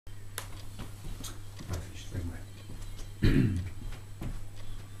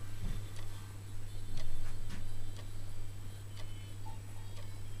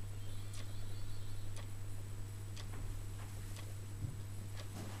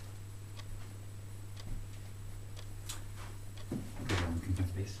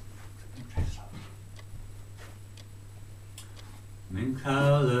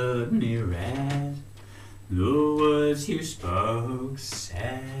coloured me red. The words you spoke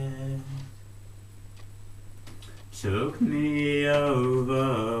said, took me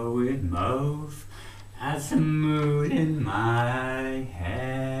over with mirth as the mood in my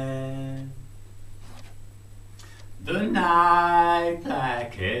head. The night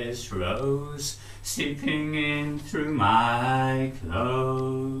blackest rose, seeping in through my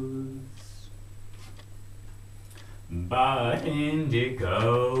clothes. But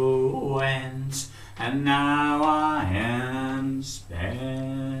indigo went, and now I am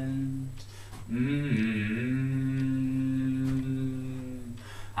spent.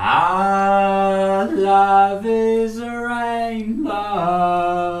 Our love is a rainbow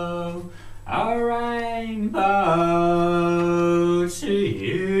to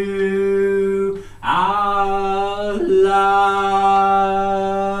you. Our love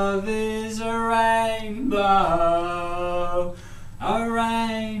is a rainbow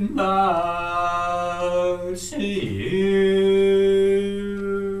to you.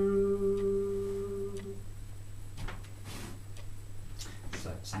 So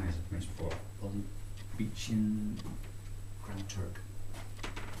I sang as I mentioned before on beach in Grand Turk.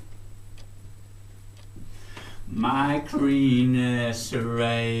 My greenness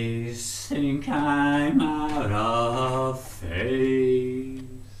erased, think I'm out of phase.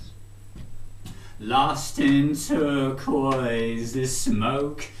 Lost in turquoise, this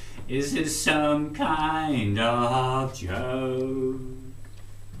smoke, is it some kind of joke?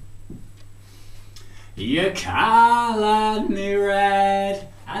 You coloured me red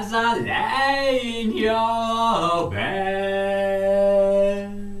as I lay in your bed.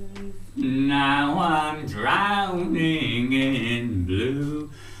 Now I'm drowning in blue,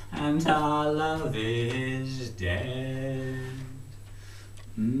 and our love is dead.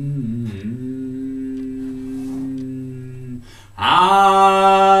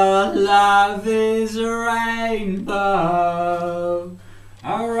 Our love is a rainbow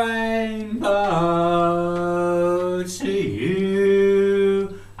to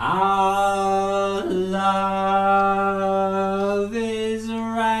you. Our love is a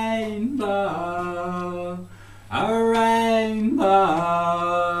rainbow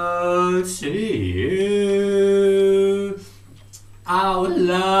to you. Our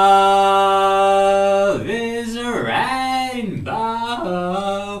love is a rainbow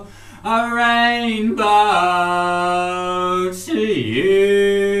to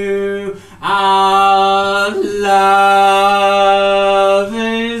you. Our love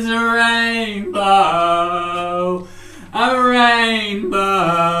is a rainbow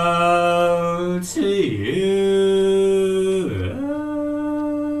to you.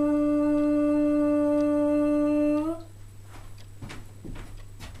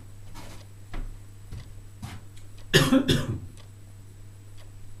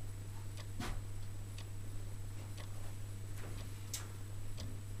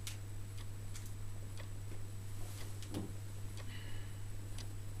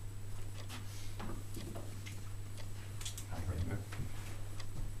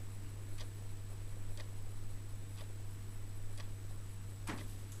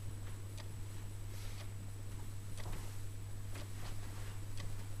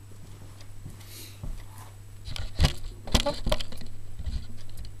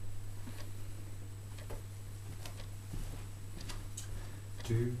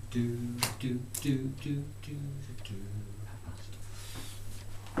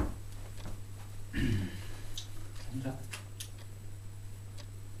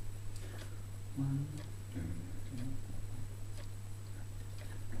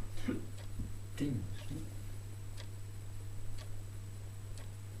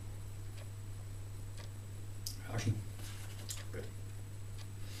 Good.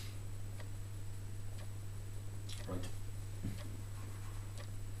 Right.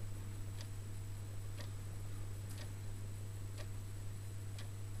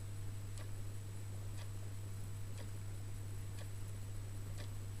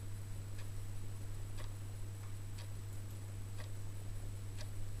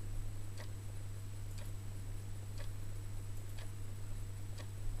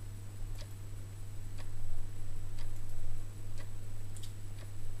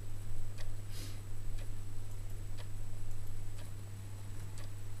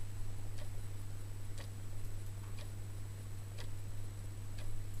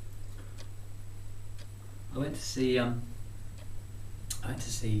 I went to see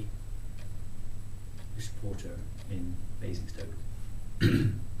Richard Porter in Basingstoke,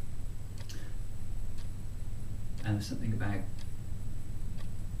 and there's something about.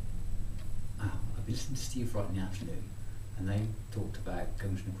 I've been listening to Steve Wright in the afternoon, and they talked about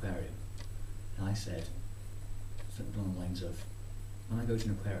going to an aquarium, and I said something along the lines of, when I go to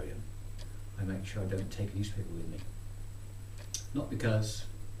an aquarium, I make sure I don't take a newspaper with me. Not because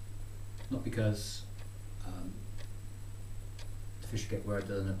the fish get where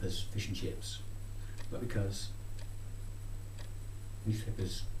they're done up as fish and chips, but because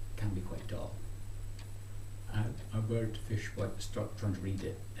newspapers can be quite dull. I worried the fish might start trying to read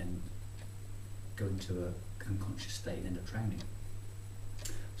it and go into an unconscious state and end up drowning.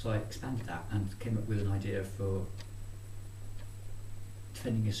 So I expanded that and came up with an idea for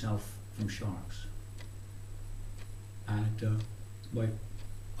defending yourself from sharks. And my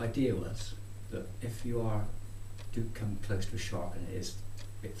idea was that if you do come close to a shark and it is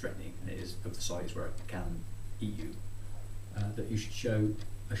a bit threatening and it is of the size where it can eat you, that you should show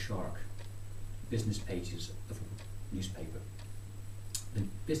a shark business pages of a newspaper. The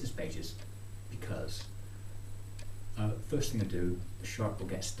business pages, because first thing I do, the shark will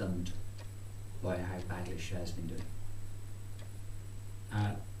get stunned by how badly a share's been doing.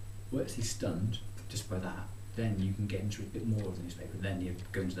 Once he's stunned just by that, then you can get into a bit more of the newspaper, then you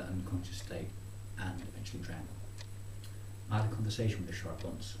go into that unconscious state and eventually drown. I had a conversation with a shark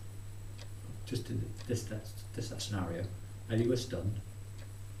once, just in that scenario, and he was stunned,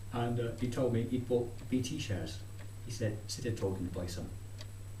 and he told me he'd bought BT shares. He said, sit there talking to buy some.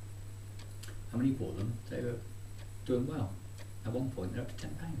 And when he bought them, they were doing well. At one point they're up to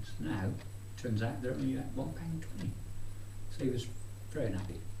 £10. Now, turns out they're only at £1.20. So he was very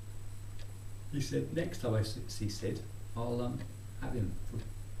unhappy. He said, next time I see Sid, I'll have him for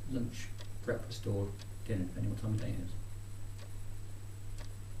lunch, breakfast or dinner, depending what time of day it is.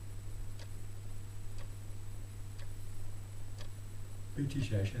 BT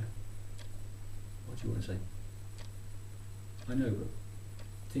shares, yeah. What do you want to say? I know, but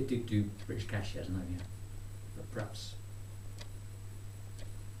they did do British cash shares, I know, yeah. But perhaps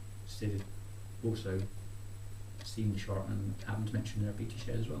Sid had also seen the shark and happened to mention their BT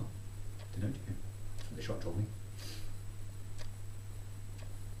shares as well. Don't know, do you? That's what the shark told me.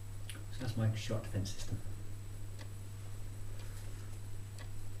 So that's my shark defence system.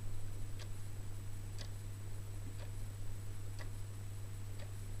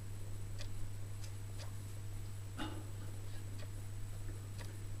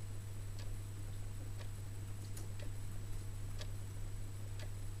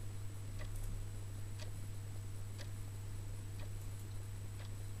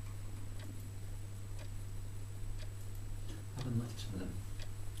 Some of them.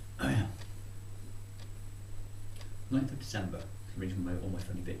 Oh yeah. 9th of December, reading all my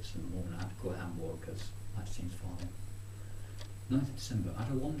funny bits in the morning. I had to call it handball because I had to change the file. 9th of December, I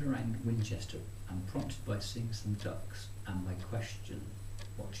had a wander around Winchester and prompted by seeing some ducks and my question,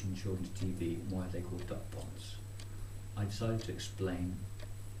 watching children's TV, why are they called duck ponds? I decided to explain,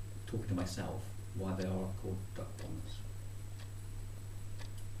 talking to myself, why they are called duck ponds.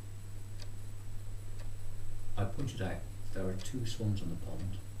 I pointed out there are 2 swans on the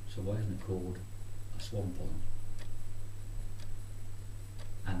pond, so why isn't it called a swan pond?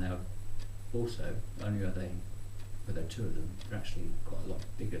 And they're also, not only are there 2 of them, they're actually quite a lot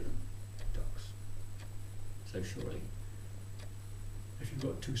bigger than ducks. So surely, if you've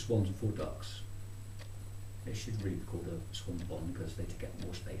got 2 swans and 4 ducks, it should really be called a swan pond because they take up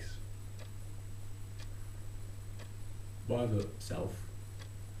more space. My other self,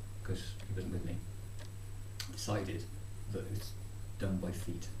 because he wasn't with me, decided that it's done by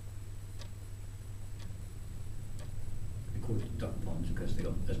feet. They call it duck ponds because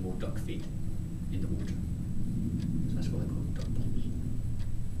there's more duck feet in the water. So that's why they're called duck ponds.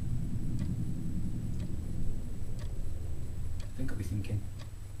 Then got me thinking,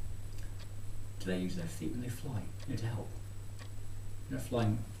 do they use their feet when they fly? You know, to help. They're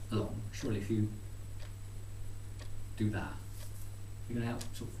flying along. Surely if you do that, you're going to help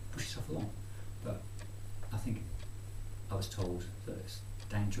sort of push yourself along. But I think I was told that it's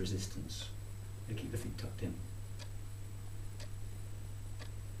down to resistance. They keep the feet tucked in.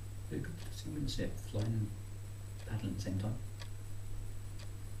 They could swim and sit, flying and paddling at the same time.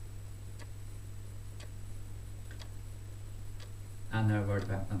 And they're worried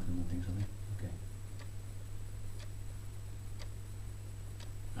about bumping on things, I think.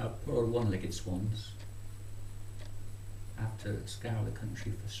 Okay. Poor old one-legged swans have to scour the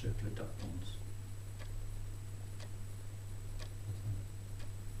country for circular duck ponds.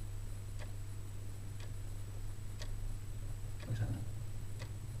 What's that now?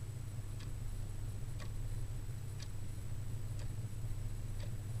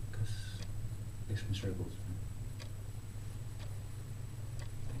 Because it's from circles.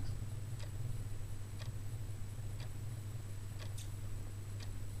 Thanks.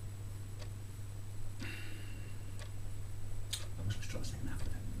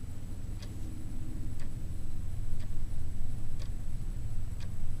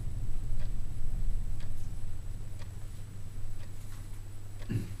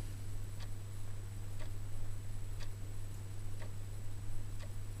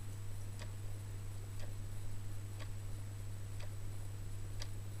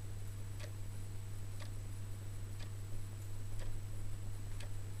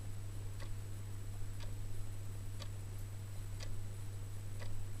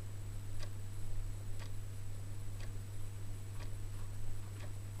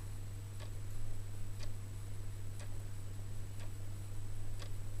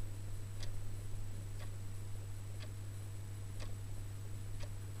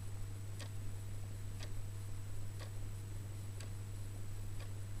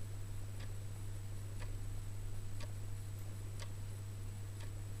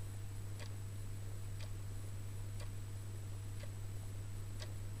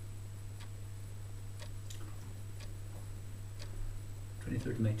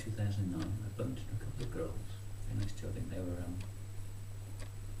 23rd of May 2009, I bumped into a couple of girls. Very nice too. I think they were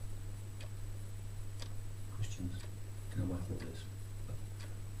Christians. Don't know what I thought it was. But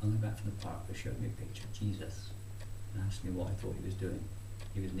on the way back from the park, they showed me a picture of Jesus and asked me what I thought he was doing.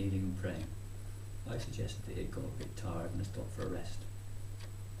 He was kneeling and praying. I suggested that he had got a bit tired and had stopped for a rest.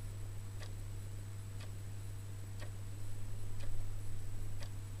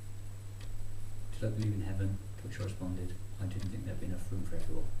 Did I believe in heaven? To which I responded, I didn't think there'd be enough room for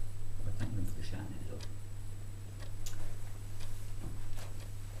everyone. I thanked them for the shout and ended up.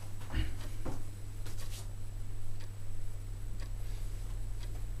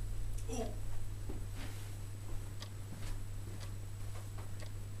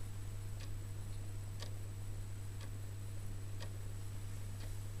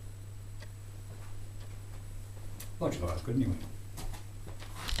 I thought that was good anyway.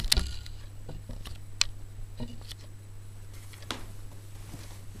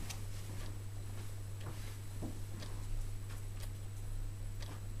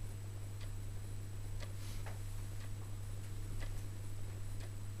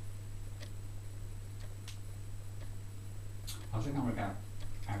 I think I'm going to get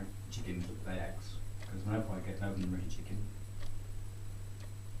out chickens with the eggs, because whenever I get oven ready chicken,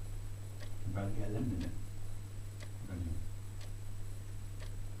 I'm going to get them in it.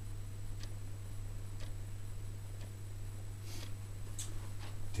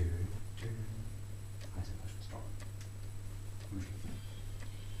 I suppose we'll start.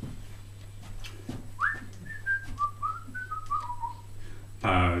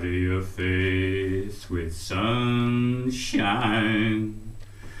 Powder your face with sunshine.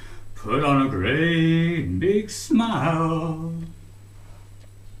 Put on a great big smile.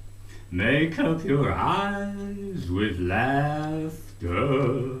 Make up your eyes with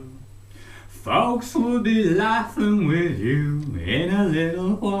laughter. Folks will be laughing with you in a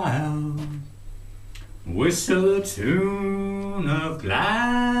little while. Whistle a tune of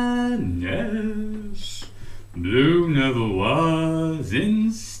gladness. Blue never was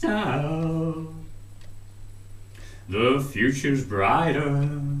in style. The future's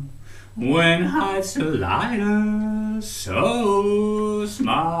brighter when hearts are lighter. So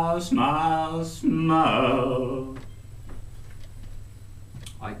smile, smile, smile.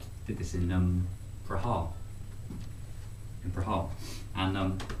 I did this in Praha. And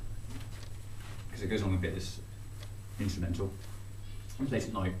because it goes on a bit this instrumental. I was late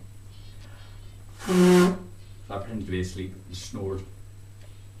at night. So I pretended to be asleep and snored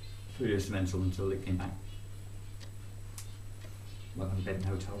through the instrumental until it came back. Like on a bed in a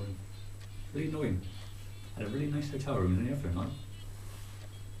hotel room. Really annoying. I had a really nice hotel room in the other night.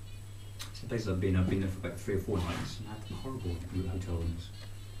 Some places I've been there for about 3 or 4 nights and had horrible hotel rooms.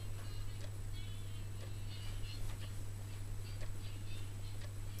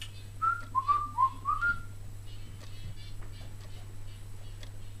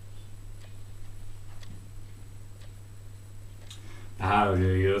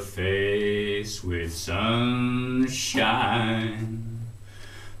 Powder your face with sunshine.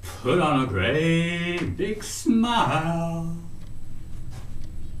 Put on a great big smile.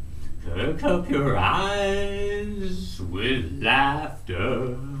 Perk up your eyes with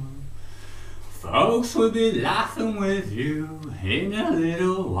laughter. Folks will be laughing with you in a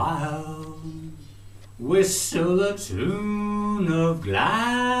little while. Whistle a tune of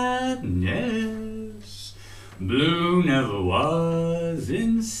gladness. Blue never was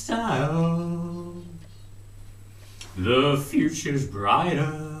in style. The future's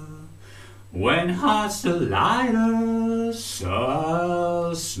brighter when hearts are lighter.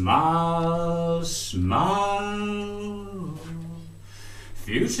 So smile, smile.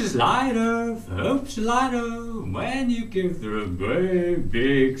 Future's lighter, hopes lighter when you give her a great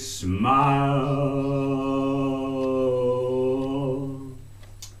big smile.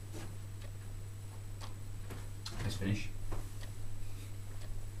 Let's finish.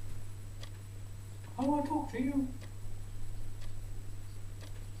 I want to talk to you.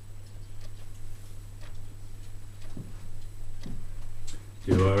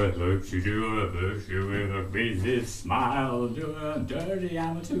 Do her a virtue, do her a virtue with a crazy smile. Do her dirty,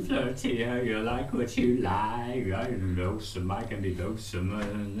 I'm too flirty. You like what you like. I'm lonesome, I can be lonesome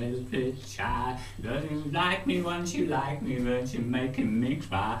and a little bit shy. Don't you like me once you like me, but you're making me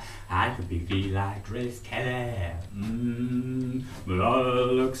cry. I could be like Grace Kelly, but all her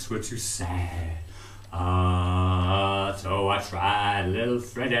looks were too sad. So I tried little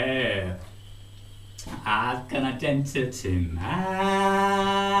Freddie. I've got an identity man.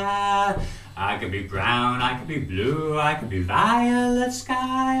 I could be brown, I could be blue, I could be violet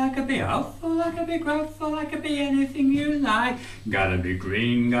sky, I could could be hopeful, I could be grateful, I could be anything you like. Gotta be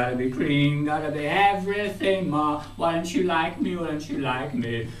green, gotta be green, gotta be everything more. Why don't you like me, why don't you like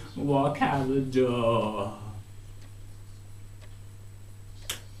me? Walk out the door.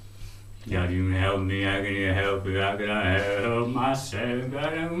 God, you help me, how can you help me, how can I help myself?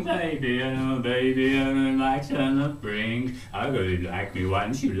 I don't baby, I don't like to the brink. I really like me, why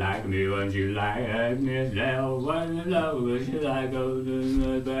don't you like me, why don't you like me as well? Why don't you love me, should I go to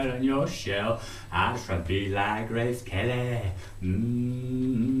the bed on your shell? I try to be like Grace Kelly,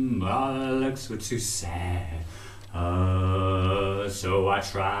 all the looks were too sad. So I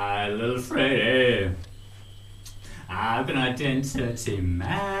tried Little Freddie. I'm an identity man.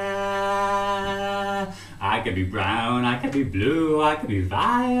 I could be brown, I could be blue, I could be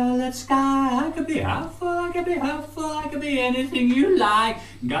violet sky, I could be helpful, I could be helpful, I could be anything you like.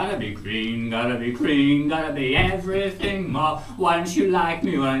 Gotta be green, gotta be green, gotta be everything more. Why don't you like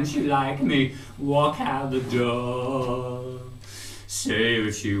me, why don't you like me? Walk out the door. Say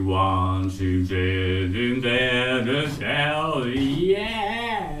what you want to say, there to tell,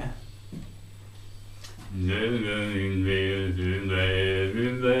 yeah. The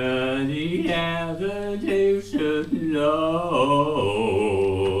evolution low.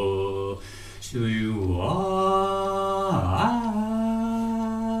 So you want?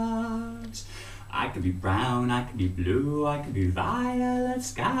 I could be brown, I could be blue, I could be violet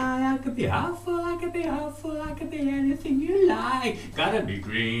sky, I could be helpful, I could be helpful, I could be anything you like. Gotta be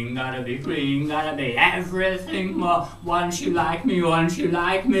green, gotta be green, gotta be everything more. Why don't you like me, why don't you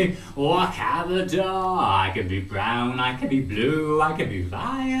like me? Walk out the door. I could be brown, I could be blue, I could be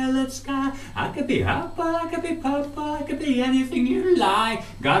violet sky, I could be helpful, I could be purple, I could be anything you like.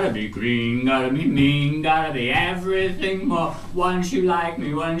 Gotta be green, gotta be mean, gotta be everything more. Why don't you like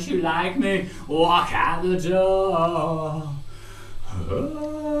me, why don't you like me? Walk out the door.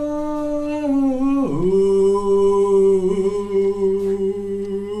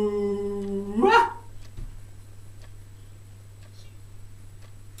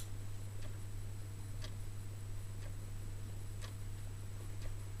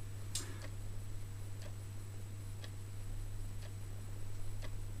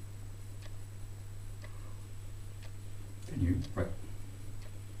 Right.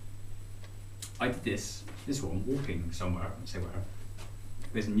 I did this one walking somewhere, let's say where.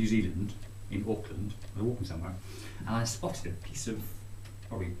 It was in New Zealand, in Auckland. I was walking somewhere, and I spotted a piece of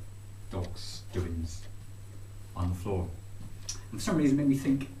probably dog's doings on the floor. And for some reason, it made me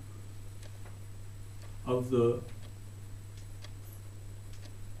think of the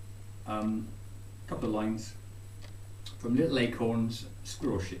couple of lines from Little Acorns,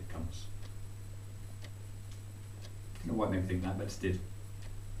 Squirrel Shit Comes. I don't know why it made me think that, but it did.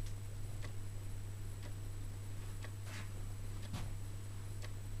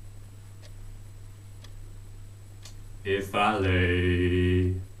 If I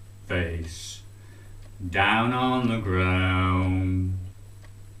lay face down on the ground,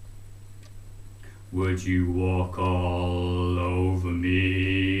 would you walk all over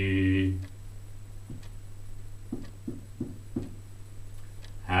me?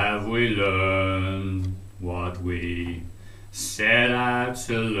 Have we learned what we set out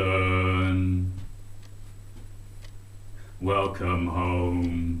to learn? Welcome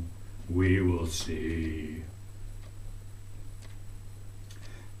home, we will see.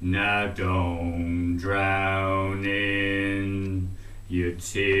 Now don't drown in your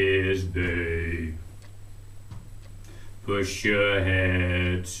tears, babe. Push your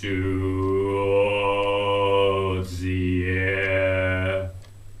head towards the air.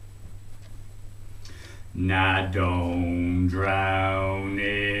 Now don't drown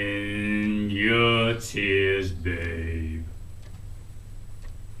in your tears, babe.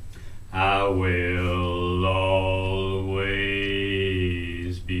 I will always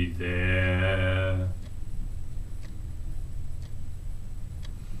be there.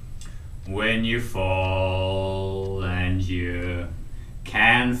 When you fall and you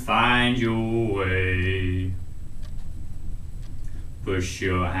can't find your way, push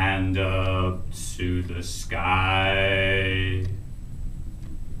your hand up to the sky.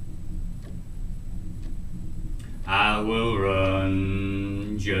 I will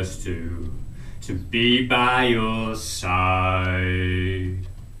run just to be by your side.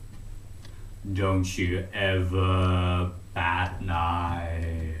 Don't you ever bat an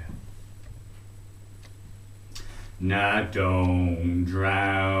eye. Now don't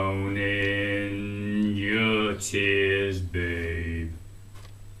drown in your tears, babe.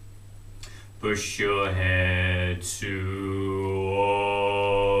 Push your head towards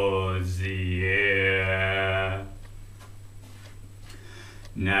the air.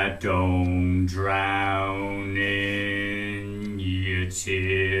 Now don't drown in your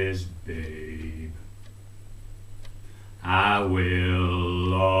tears, babe. I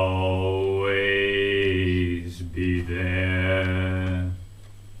will always be there.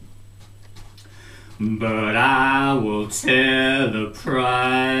 But I will tear the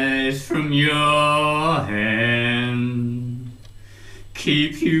prize from your hand,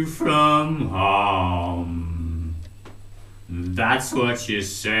 keep you from harm. That's what you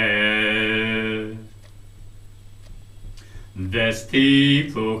said. There's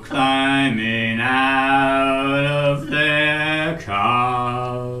people climbing out of their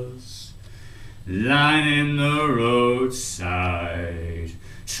cars, lining the roadside,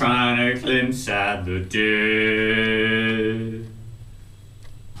 trying to glimpse at the dead.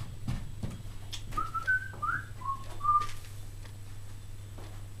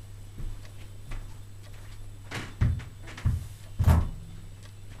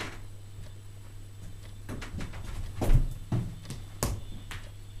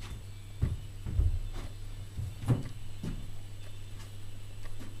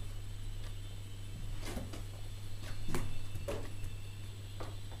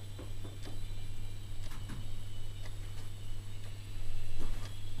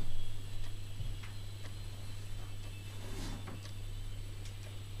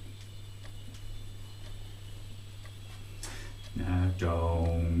 Now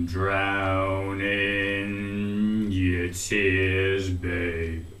don't drown in your tears,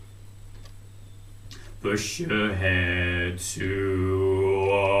 babe. Push your head toward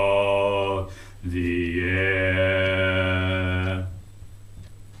the air.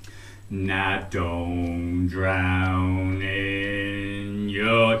 Now don't drown in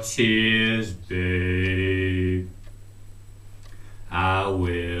your tears, babe. I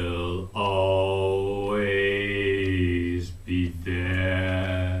will always be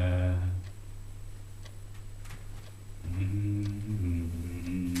there.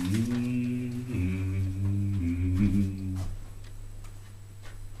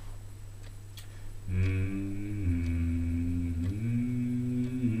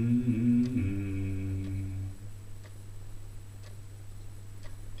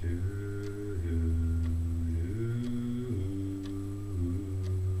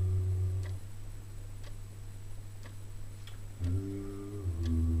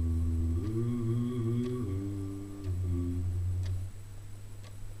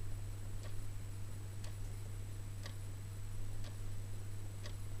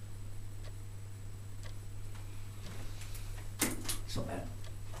 It's not bad.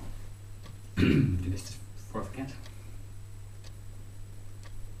 Do this before I forget.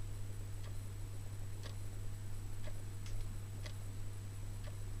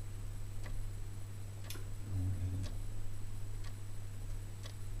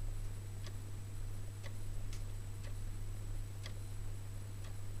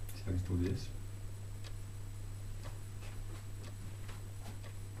 So I just do this.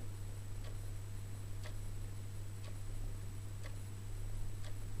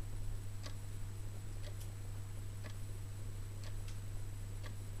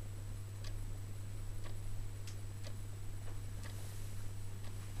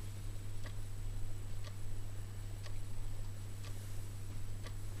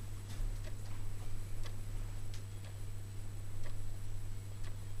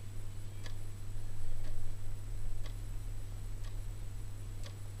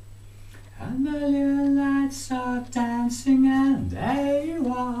 And the little lights are dancing, and there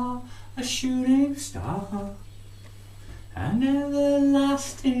you are, a shooting star, an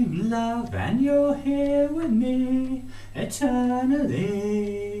everlasting love, and you're here with me eternally.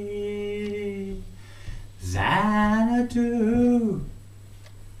 Xanadu,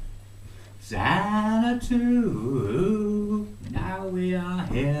 Xanadu, now we are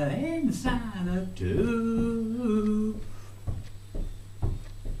here in Xanadu.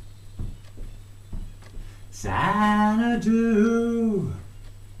 Xanadu,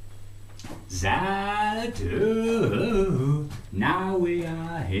 Xanadu, now we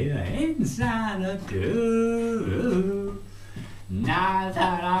are here in Xanadu. Now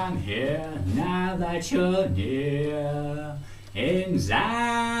that I'm here, now that you're near, in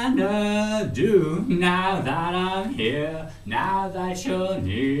Xanadu. Now that I'm here, now that you're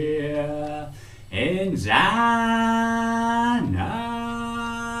near, in Xanadu.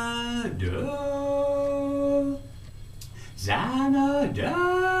 Xanadu.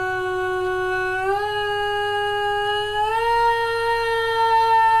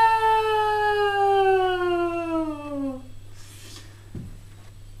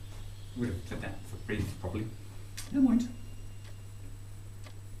 Would have said that for breathe properly. Never mind.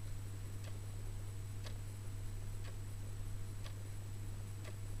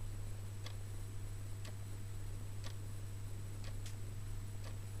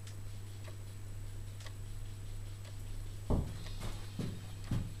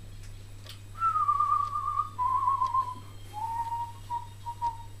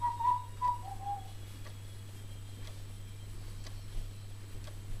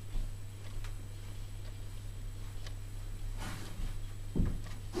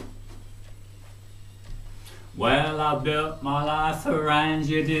 Well, I built my life around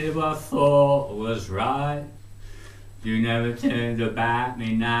you, did what I thought was right. You never turned about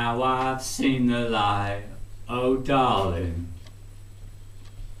me, now I've seen the light. Oh darling,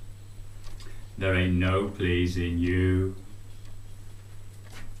 there ain't no pleasing you.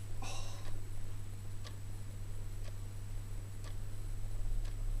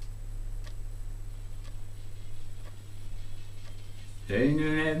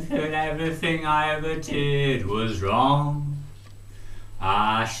 Thinking that everything I ever did was wrong.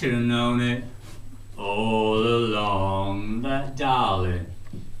 I should have known it all along, that darling,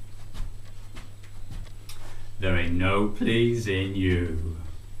 there ain't no pleasing you.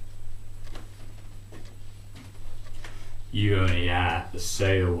 You only had to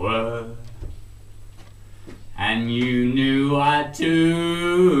say a word, and you knew I'd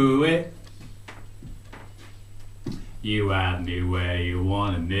do it. You had me where you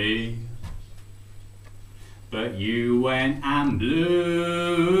wanted me, but you went and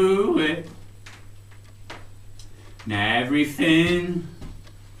blew it. Now everything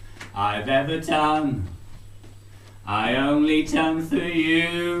I've ever done, I only done for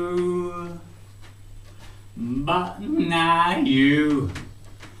you. But now you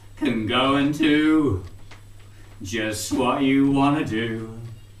can go and do just what you wanna do.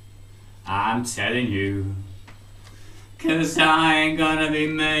 I'm telling you, 'cause I ain't gonna be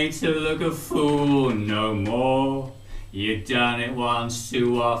made to look a fool no more. You done it once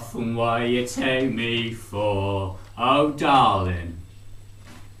too often, what you take me for? Oh darling,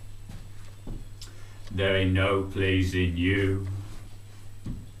 there ain't no pleasing you.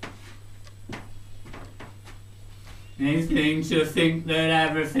 Anything to think that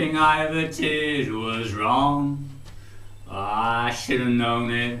everything I ever did was wrong. I should have known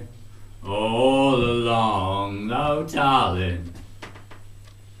it all along. Oh darling,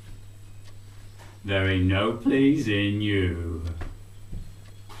 there ain't no pleasing you.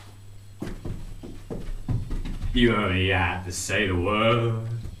 You only had to say the word,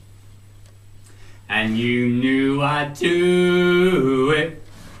 and you knew I'd do it.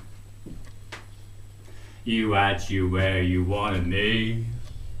 You had you where you wanted me,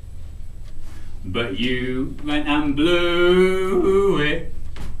 but you went and blew it.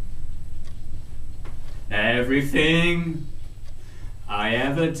 Everything I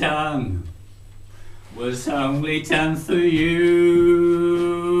ever done was only done for you.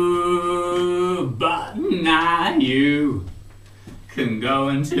 But now you can go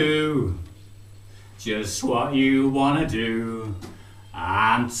and do just what you wanna do.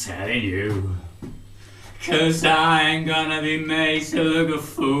 I'm telling you, 'cause I ain't gonna be made to look a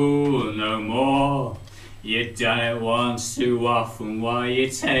fool no more. You done it once too often, what you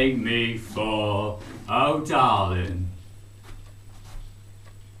take me for? Oh darling,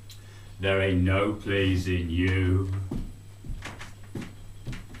 there ain't no pleasing you.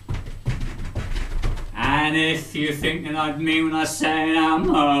 And if you're thinking I'd mean when I say I'm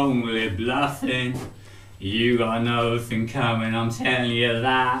only bluffing, you got nothing coming, I'm telling you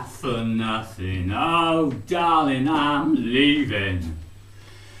that for nothing. Oh darling, I'm leaving.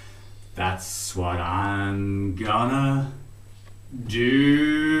 That's what I'm gonna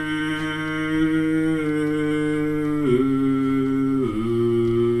do.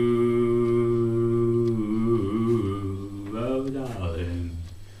 Oh darling,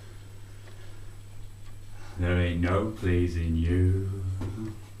 there ain't no pleasing you.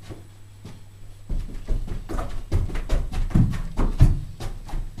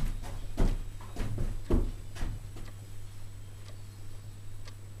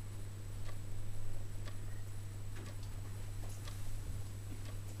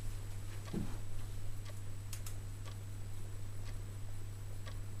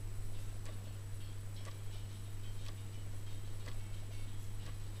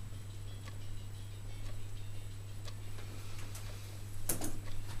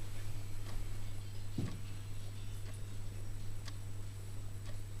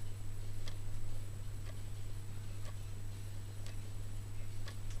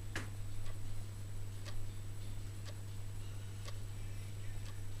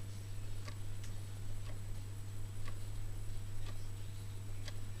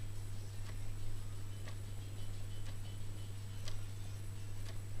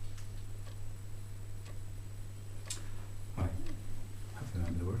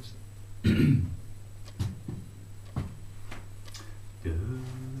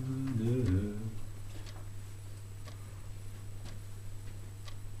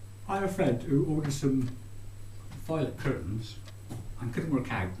 I have a friend who ordered some violet curtains and couldn't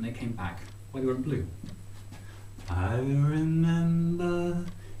work out, and they came back why they weren't blue. I remember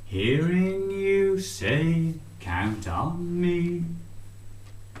hearing you say count on me.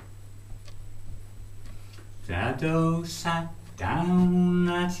 Shadow sat down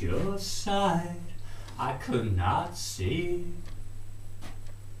at your side, I could not see.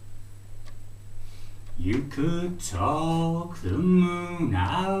 You could talk the moon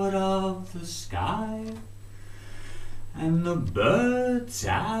out of the sky, and the birds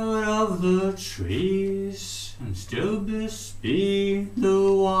out of the trees, and still bespeak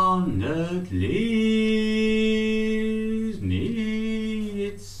the one that leaves me.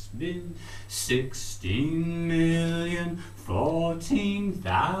 It's been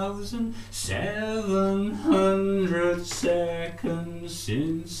 16,014,700 seconds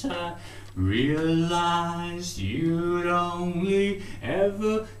since I realized you'd only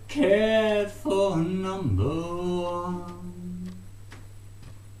ever cared for number one.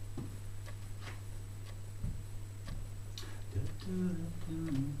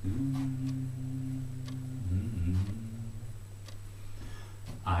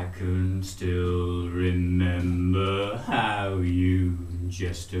 I can still remember how you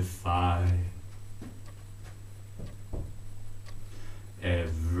justify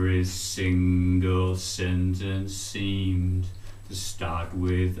every single sentence seemed to start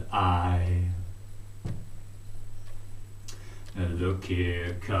with I. Look,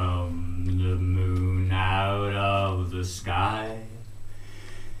 here come the moon out of the sky.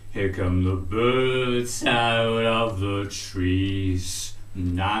 Here come the birds out of the trees.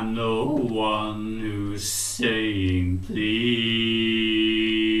 And I'm the one who's saying please.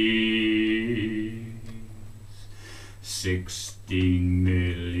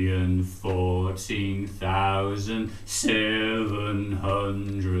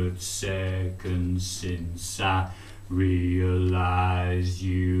 16,014,700 seconds since I realized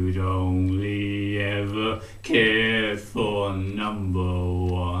you'd only ever cared for number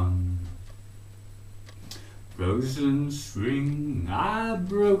one. Frozen spring, I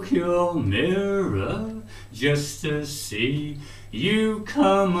broke your mirror just to see you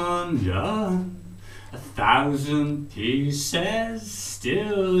come undone. 1,000 pieces,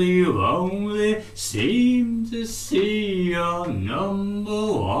 still you only seem to see your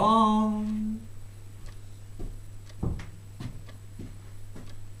number one.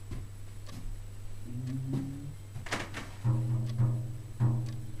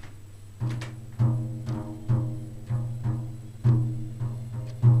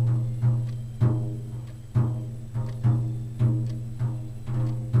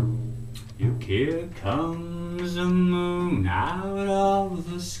 Here comes the moon out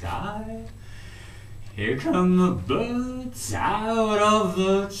of the sky. Here come the birds out of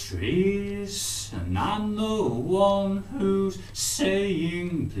the trees. And I'm the one who's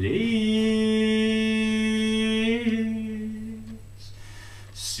saying please.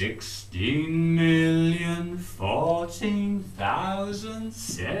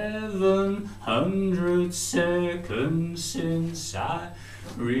 16,014,700 seconds since I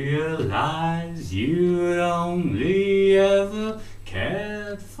realize you'd only ever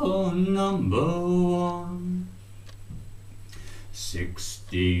cared for number one.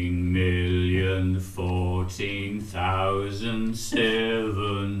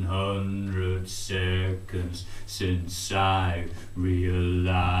 16,014,700 seconds since I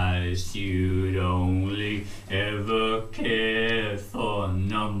realized you'd only ever cared for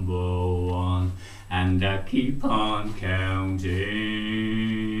number one. And I keep on counting.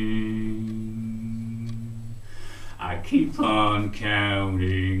 I keep on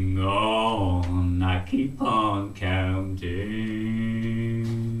counting on. I keep on counting.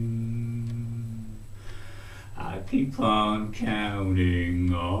 I keep on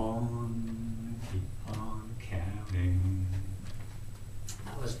counting on. Keep on counting.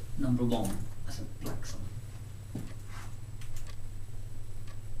 That was number one. That's a black song.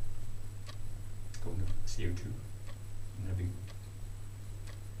 Going to CO2. I'm gonna be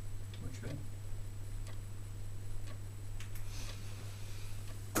much better.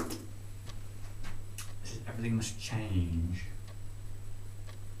 Everything must change.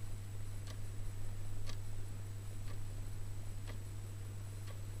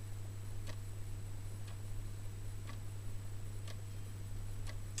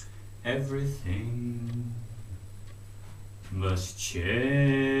 Everything must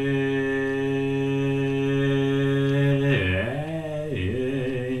change.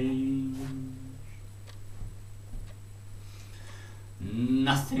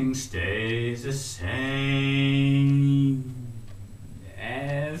 Nothing stays the same.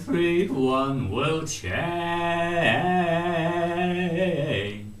 Everyone will change.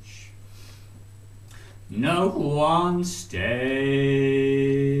 No one stays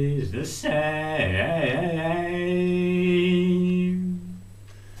the same.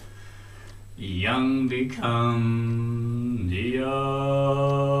 become the old,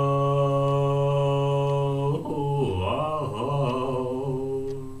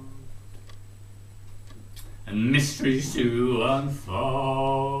 and mysteries to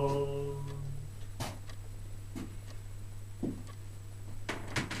unfold.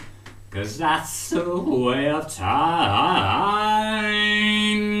 'Cause that's the way of time.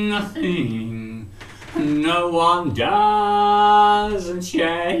 Nothing, no one doesn't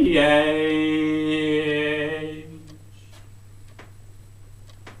change.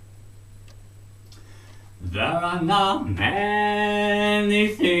 There are not many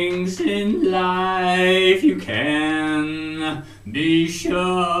things in life you can be sure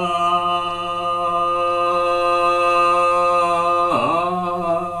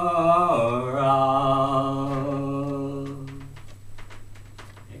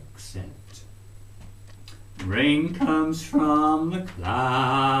except rain comes from the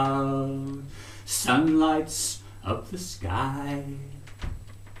cloud, sun lights up the sky,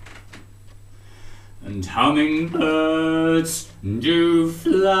 and hummingbirds do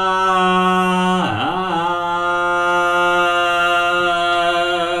fly.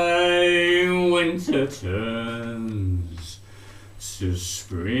 Winter turns to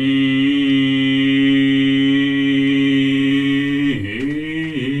spring.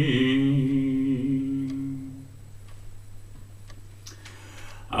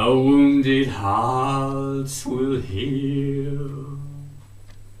 Our wounded hearts will heal,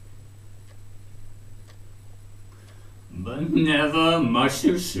 but never much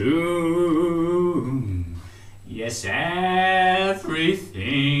too soon. Yes, everything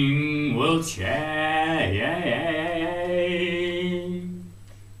will change.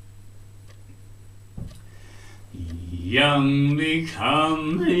 Young become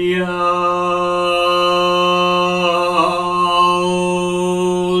the old,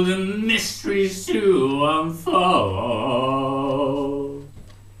 and mysteries to unfold.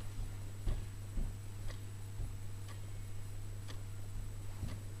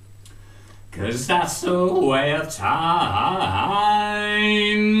 Cause that's the way of time.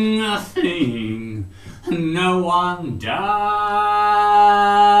 Nothing, no one doesn't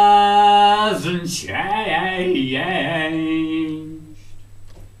change.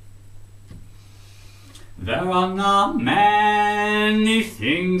 There are not many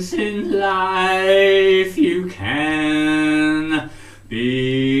things in life you can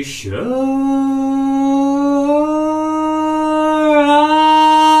be sure.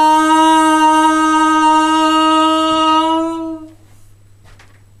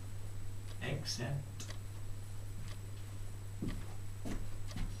 Except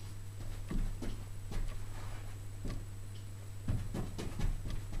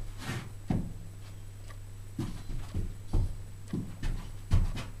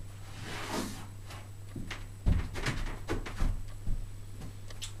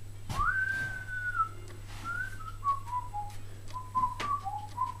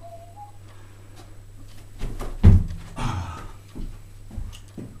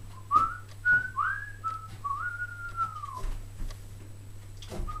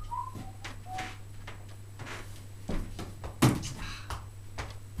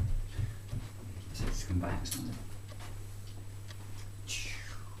let's come back something.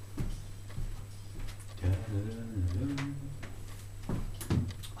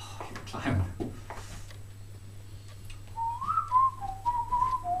 Oh, you're a clown.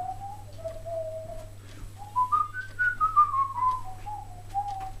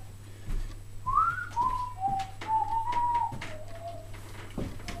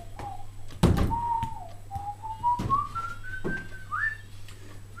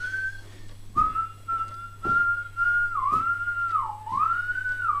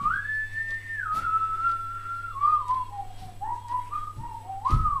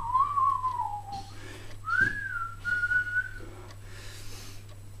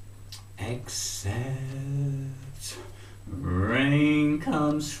 Except rain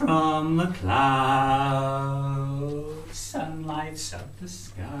comes from the clouds, sun lights up the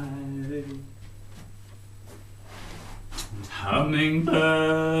sky, and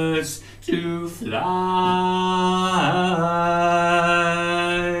hummingbirds do fly.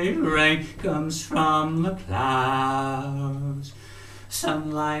 Rain comes from the clouds,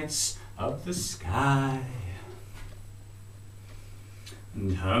 sun lights up the sky,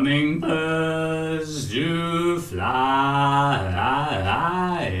 and hummingbirds do fly.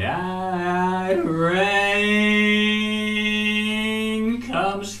 Rain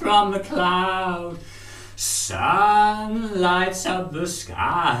comes from the cloud, sun lights up the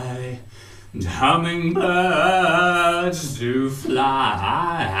sky, and hummingbirds do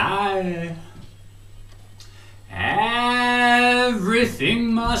fly.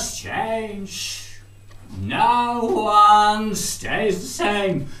 Everything must change. No one stays the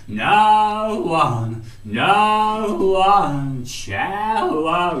same. No one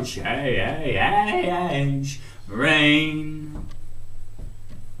shall change. Rain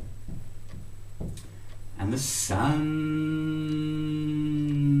and the sun,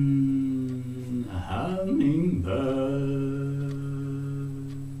 a hummingbird,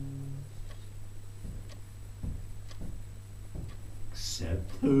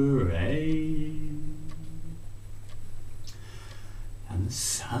 except the rain and the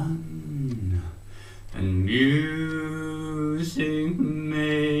sun, and music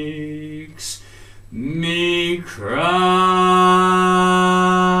makes me cry.